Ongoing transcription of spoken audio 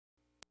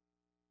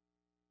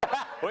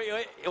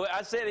Wait,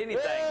 I said anything.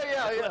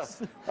 Yeah.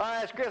 I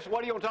asked Chris,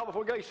 what do you want to talk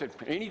before we go? He said,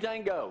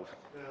 anything goes.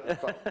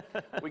 So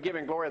we're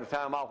giving Gloria the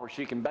time off where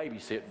she can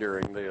babysit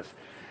during this.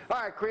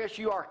 All right, Chris,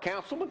 you are a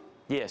councilman.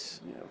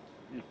 Yes. You know,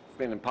 you've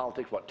been in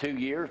politics, what, 2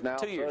 years now?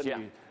 2 years, yeah.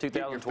 2012.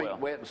 Get your feet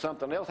wet and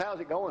something else. How's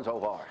it going so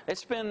far?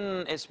 It's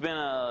been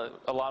a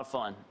lot of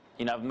fun.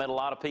 You know, I've met a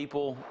lot of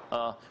people,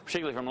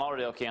 particularly from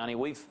Lauderdale County.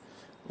 We've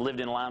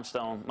lived in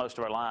Limestone most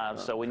of our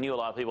lives, so we knew a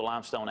lot of people in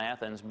Limestone,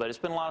 Athens, but it's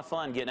been a lot of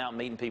fun getting out and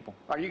meeting people.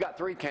 All right, you got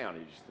 3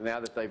 counties now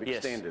that they've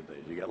extended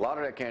these. You got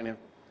Lauderdale County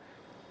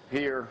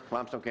here,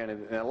 Limestone County,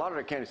 and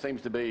Lauderdale County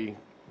seems to be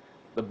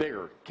the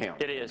bigger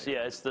county. It is,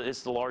 yeah. It's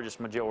the largest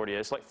majority.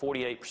 It's like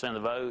 48% of the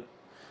vote.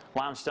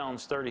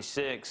 Limestone's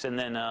 36, and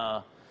then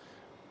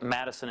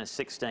Madison is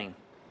 16.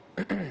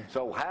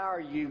 So how are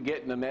you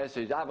getting the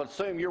message? I would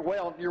assume you're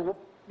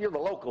the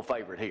local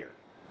favorite here.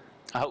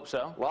 I hope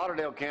so.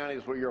 Lauderdale County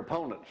is where your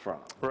opponent's from.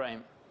 Right.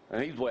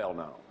 And he's well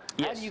known.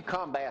 Yes. How do you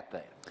combat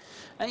that?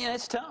 And, yeah,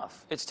 it's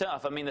tough. It's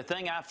tough. I mean, the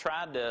thing I've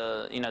tried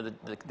to, you know,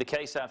 the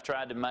case I've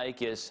tried to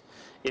make is,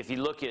 if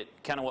you look at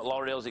kind of what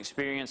Lauderdale's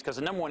experienced, because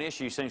the #1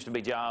 issue seems to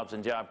be jobs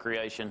and job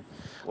creation.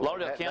 Well,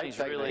 Lauderdale County's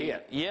really,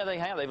 yeah, they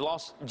have. They've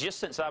lost, just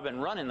since I've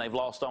been running, they've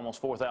lost almost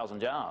 4,000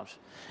 jobs.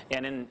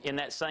 And in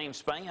that same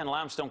span,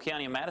 Limestone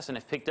County and Madison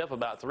have picked up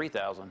about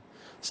 3,000.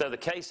 So the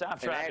case I've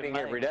tried to make,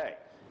 every day.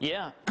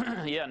 Yeah,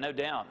 yeah, no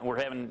doubt. We're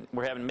having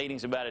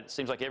meetings about it. It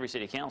seems like every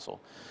city council.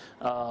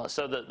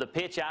 So the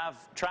pitch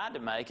I've tried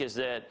to make is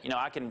that, you know,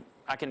 I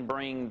can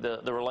bring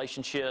the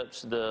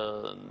relationships,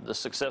 the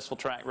successful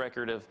track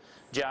record of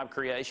job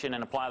creation,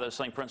 and apply those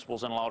same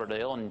principles in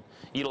Lauderdale, and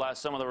utilize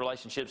some of the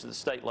relationships at the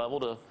state level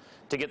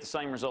to get the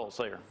same results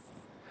there.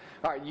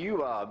 All right,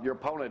 your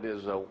opponent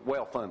is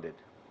well funded.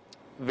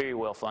 Very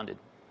well funded.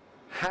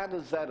 How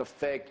does that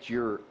affect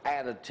your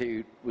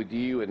attitude with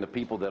you and the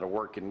people that are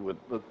working with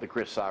the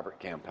Chris Seibert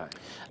campaign?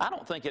 I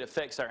don't think it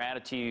affects our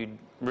attitude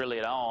really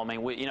at all. I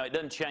mean, you know, it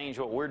doesn't change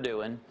what we're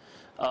doing.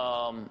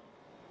 You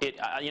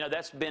know,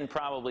 that's been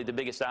probably the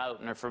biggest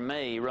eye-opener for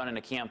me running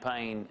a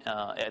campaign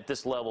at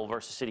this level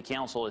versus city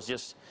council, is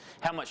just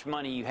how much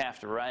money you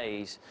have to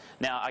raise.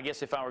 Now, I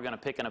guess if I were going to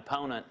pick an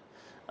opponent,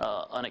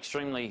 an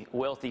extremely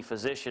wealthy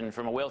physician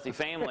from a wealthy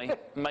family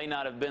may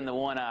not have been the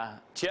one I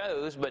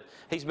chose, but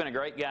he's been a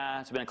great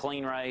guy. It's been a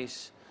clean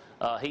race.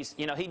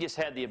 You know, he just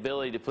had the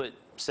ability to put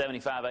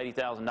 $75,000,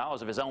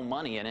 $80,000 of his own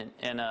money in it,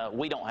 and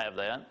we don't have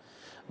that.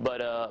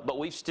 But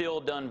we've still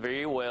done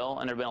very well,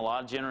 and there have been a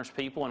lot of generous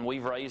people, and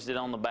we've raised it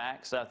on the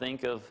backs, I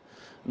think, of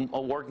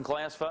working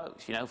class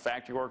folks. You know,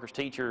 factory workers,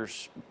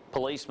 teachers,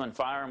 policemen,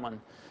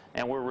 firemen,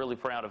 and we're really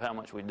proud of how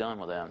much we've done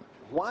with that.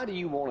 Why do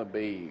you want to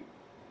be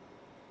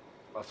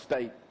a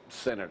state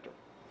senator?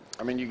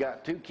 I mean, you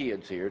got 2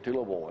 kids here, 2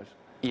 little boys.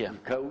 Yeah. You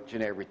coach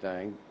and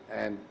everything.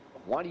 And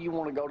why do you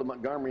want to go to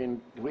Montgomery?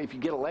 And if you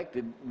get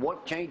elected,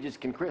 what changes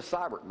can Chris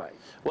Seibert make?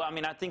 Well, I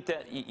mean, I think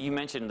that you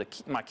mentioned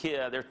my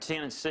kid. They're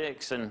 10 and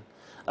 6, and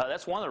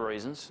that's one of the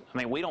reasons. I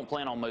mean, we don't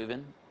plan on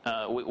moving.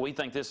 We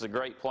think this is a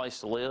great place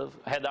to live.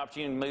 I had the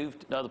opportunity to move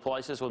to other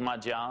places with my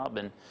job,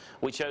 and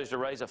we chose to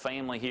raise a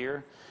family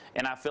here.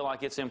 And I feel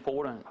like it's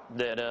important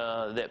that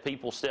that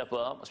people step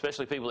up,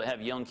 especially people that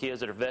have young kids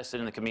that are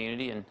vested in the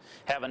community and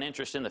have an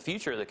interest in the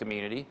future of the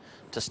community,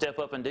 to step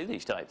up and do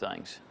these type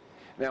things.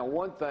 Now,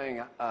 one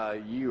thing,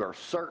 you are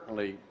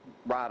certainly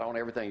right on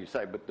everything you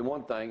say, but the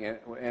one thing,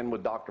 and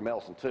with Dr.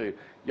 Melson too,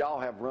 y'all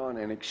have run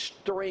an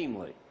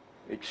extremely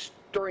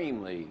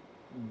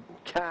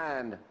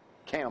kind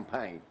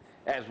campaign,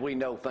 as we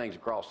know things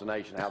across the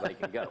nation, how they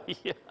can go.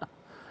 Yeah.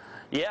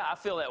 Yeah, I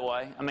feel that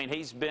way. I mean,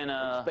 he's been...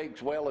 He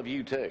speaks well of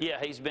you, too. Yeah,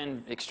 he's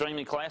been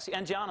extremely classy.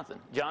 And Jonathan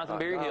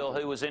Berryhill,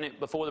 who was in it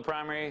before the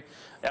primary.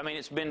 I mean,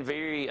 it's been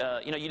very,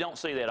 you know, you don't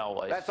see that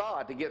always. That's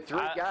odd to get 3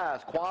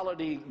 guys,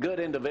 quality, good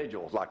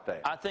individuals like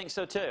that. I think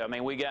so, too. I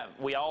mean,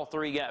 we all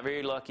 3 got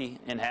very lucky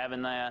in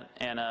having that,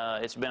 and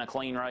it's been a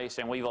clean race,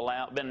 and we've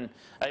been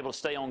able to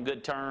stay on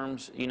good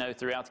terms, you know,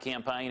 throughout the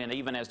campaign. And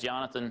even as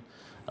Jonathan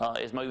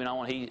is moving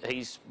on,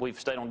 we've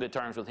stayed on good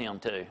terms with him,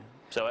 too.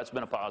 So that's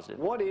been a positive.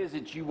 What is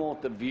it you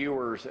want the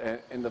viewers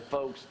and the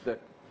folks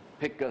that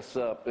pick us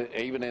up,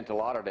 even into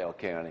Lauderdale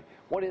County,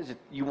 what is it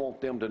you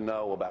want them to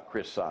know about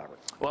Chris Seibert?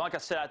 Well, like I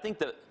said, I think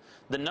the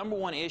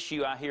 #1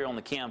 issue I hear on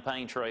the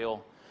campaign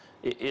trail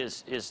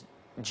is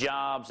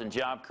jobs and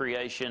job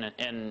creation,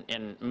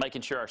 and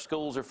making sure our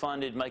schools are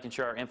funded, making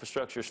sure our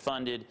infrastructure is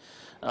funded.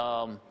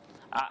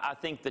 I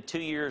think the 2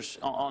 years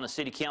on the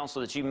city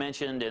council that you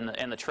mentioned,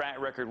 and the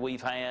track record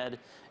we've had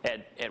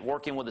at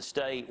working with the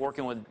state,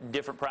 working with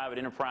different private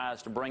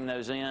enterprise to bring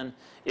those in,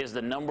 is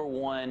the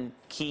 #1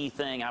 key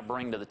thing I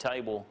bring to the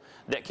table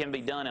that can be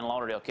done in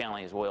Lauderdale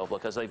County as well,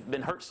 because they've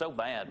been hurt so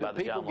bad by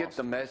the job loss. Do people get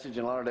the message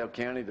in Lauderdale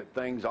County that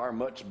things are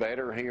much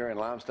better here in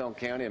Limestone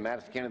County and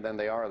Madison County than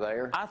they are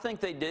there? I think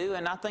they do,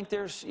 and I think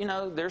there's, you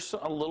know, there's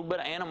a little bit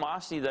of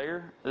animosity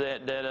there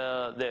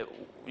that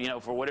you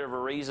know, for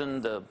whatever reason,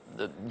 the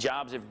job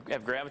jobs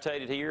have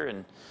gravitated here,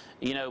 and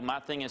my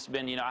thing has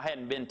been, I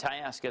hadn't been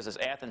tasked as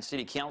an Athens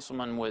City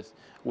Councilman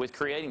with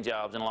creating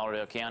jobs in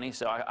Lauderdale County,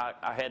 so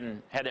I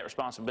hadn't had that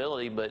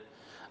responsibility, but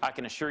I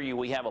can assure you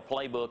we have a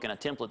playbook and a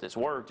template that's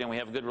worked, and we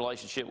have a good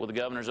relationship with the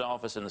governor's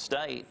office and the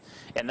state,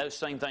 and those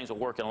same things will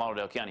work in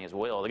Lauderdale County as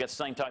well. They got the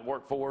same type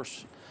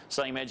workforce,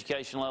 same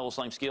education levels,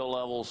 same skill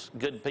levels,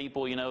 good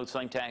people,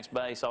 same tax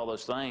base, all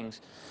those things.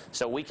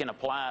 So we can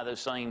apply those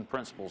same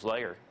principles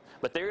there.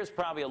 But there is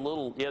probably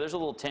there's a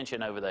little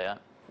tension over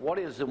that. What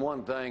is the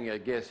one thing, I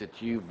guess, that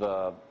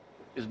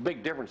is a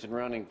big difference in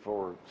running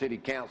for city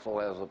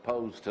council as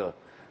opposed to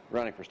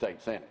running for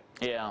state senate?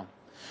 Yeah.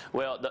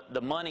 Well,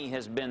 the money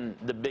has been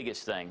the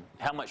biggest thing.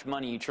 How much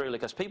money you truly,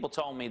 because people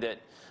told me that,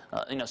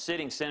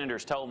 sitting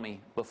senators told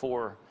me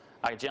before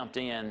I jumped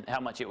in how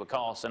much it would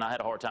cost, and I had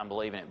a hard time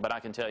believing it. But I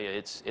can tell you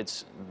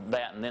it's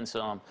that and then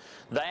some.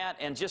 That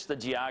and just the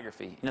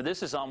geography.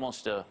 This is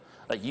almost a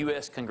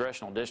U.S.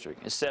 congressional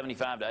district. It's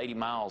 75 to 80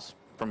 miles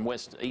from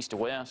east to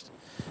west.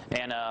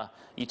 And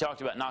you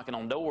talked about knocking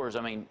on doors.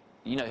 I mean,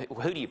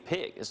 who do you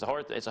pick? It's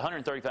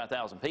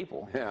 135,000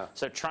 people. Yeah.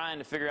 So trying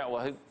to figure out,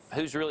 well,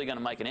 who's really going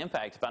to make an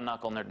impact if I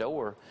knock on their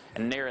door,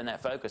 and narrowing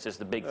that focus is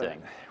the big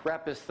thing.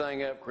 Wrap this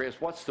thing up, Chris.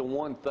 What's the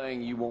one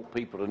thing you want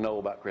people to know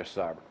about Chris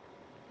Seibert?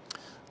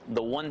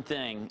 The one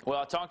thing, well,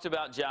 I talked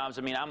about jobs.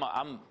 I mean,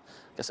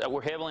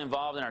 we're heavily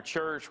involved in our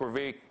church. We're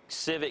very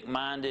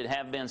civic-minded,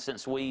 have been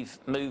since we've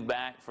moved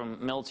back from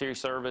military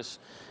service.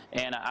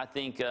 And I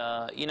think,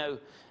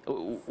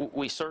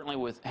 we certainly,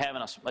 with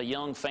having a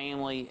young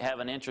family, have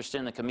an interest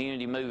in the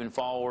community moving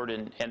forward,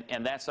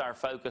 and that's our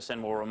focus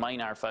and will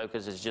remain our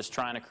focus, is just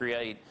trying to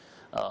create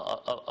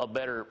a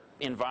better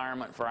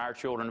environment for our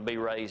children to be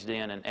raised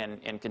in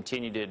and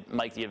continue to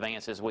make the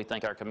advances we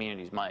think our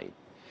community's made.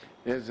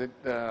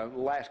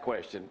 Last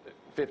question,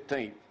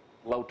 15th,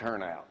 low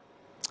turnout.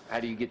 How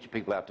do you get your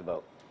people out to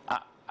vote?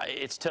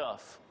 It's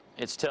tough.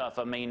 It's tough.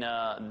 I mean,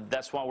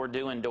 that's why we're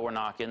doing door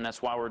knocking.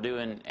 That's why we're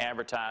doing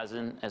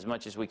advertising as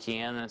much as we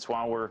can. That's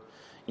why we're,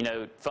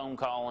 phone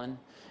calling.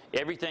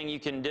 Everything you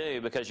can do,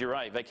 because you're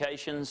right,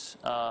 vacations,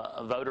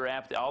 voter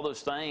app, all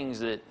those things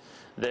that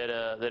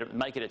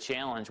make it a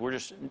challenge.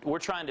 We're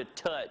trying to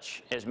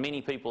touch as many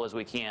people as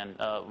we can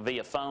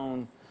via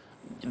phone,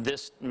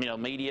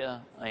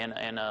 media,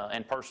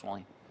 and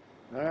personally.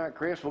 All right,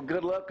 Chris. Well,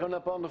 good luck coming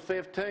up on the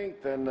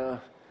 15th, and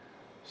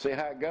see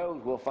how it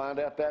goes. We'll find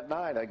out that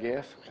night, I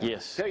guess.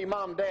 Yes. Tell your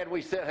mom and dad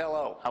we said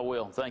hello. I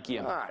will. Thank you.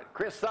 All right.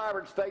 Chris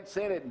Seibert, State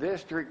Senate,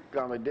 District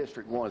 1.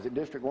 Is it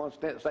District 1,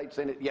 State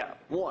Senate? Yeah,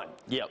 1.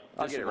 Yep.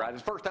 I'll get it right.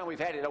 It's the first time we've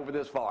had it over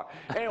this far.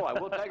 Anyway,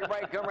 we'll take a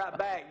break, come right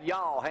back.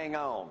 Y'all hang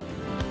on.